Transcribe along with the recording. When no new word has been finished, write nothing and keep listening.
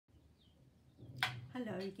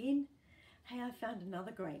again. Hey, I found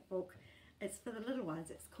another great book. It's for the little ones.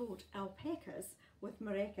 It's called Alpacas with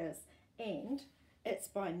Maraccas and it's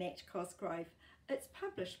by Matt Cosgrove. It's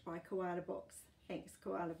published by Koala Books. Thanks,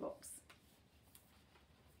 Koala Books.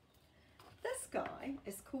 This guy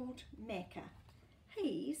is called Mackie.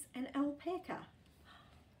 He's an alpaca.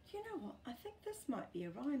 You know what? I think this might be a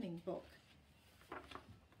rhyming book.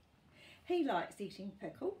 He likes eating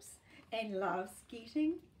pickles and loves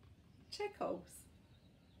getting tickles.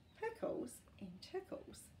 Pickles and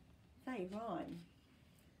tickles, they rhyme.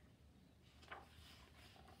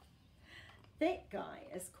 That guy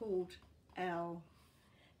is called Al.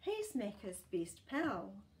 He's Mackie's best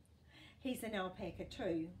pal. He's an alpaca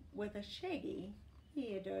too, with a shaggy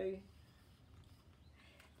hairdo.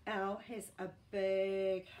 Al has a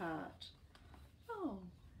big heart. Oh,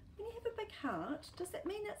 when you have a big heart, does that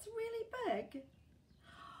mean it's really big?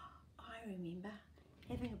 I remember,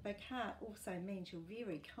 having a big heart also means you're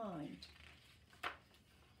very kind.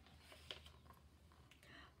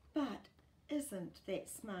 But isn't that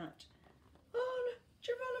smart? Oh,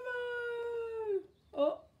 Geronimo!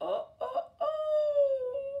 Oh, oh, oh,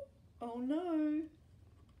 oh! Oh no!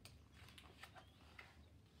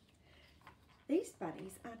 These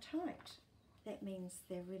buddies are tight. That means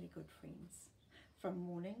they're really good friends. From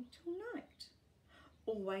morning till night.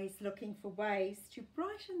 Always looking for ways to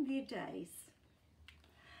brighten their days.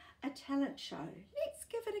 A talent show. Let's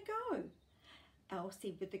give it a go. Al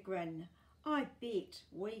said with a grin. I bet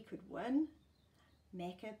we could win.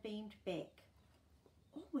 Mackie beamed back.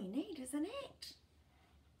 All we need is an act.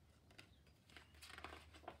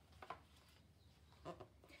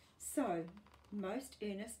 So, most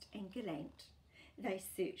earnest and gallant, they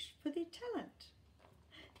searched for their talent.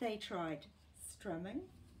 They tried strumming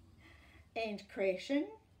and crashing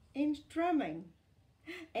and drumming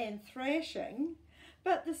and thrashing,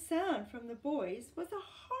 but the sound from the boys was a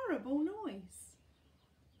horrible noise.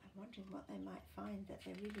 I'm wondering what they might find that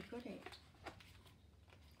they're really good at.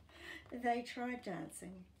 They tried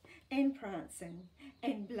dancing and prancing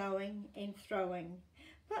and blowing and throwing,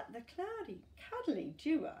 but the cloudy, cuddly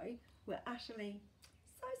duo were utterly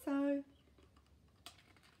so-so.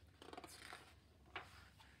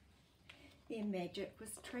 Their magic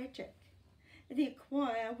was tragic. Their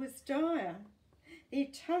choir was dire. Their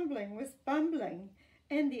tumbling was bumbling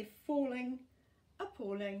and their falling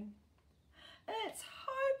appalling. It's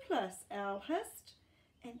hopeless, Al hissed,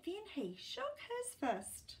 and then he shook his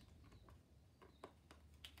fist.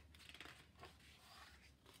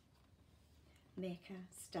 Mackie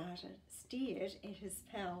stared at his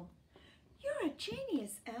pal. You're a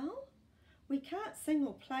genius, Al. We can't sing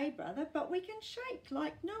or play, brother, but we can shake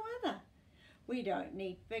like no other. We don't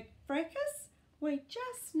need big fracas, we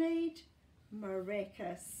just need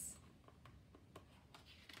Maraccas.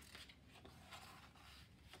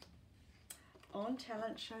 On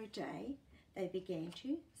talent show day, they began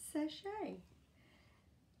to sashay.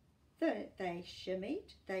 They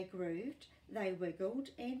shimmied, they grooved, they wiggled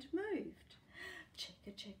and moved.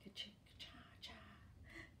 Chicka chicka chicka cha cha,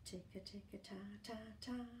 ticka ticka ta ta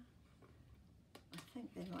ta. I think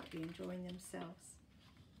they might be enjoying themselves.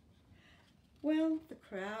 Well, the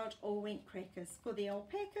crowd all went crackers for the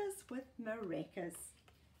alpacas with Maraccas.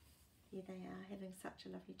 Here they are having such a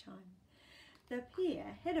lovely time. The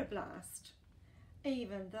pair had a blast,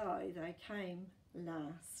 even though they came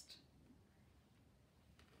last.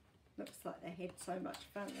 Looks like they had so much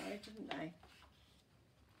fun though, didn't they?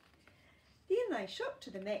 Then they shook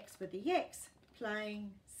to the max with the yaks,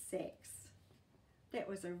 playing sax. That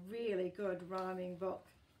was a really good rhyming book.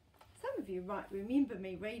 Some of you might remember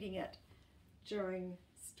me reading it during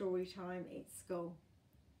story time at school.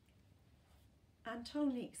 Until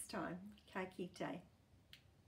next time, ka kite.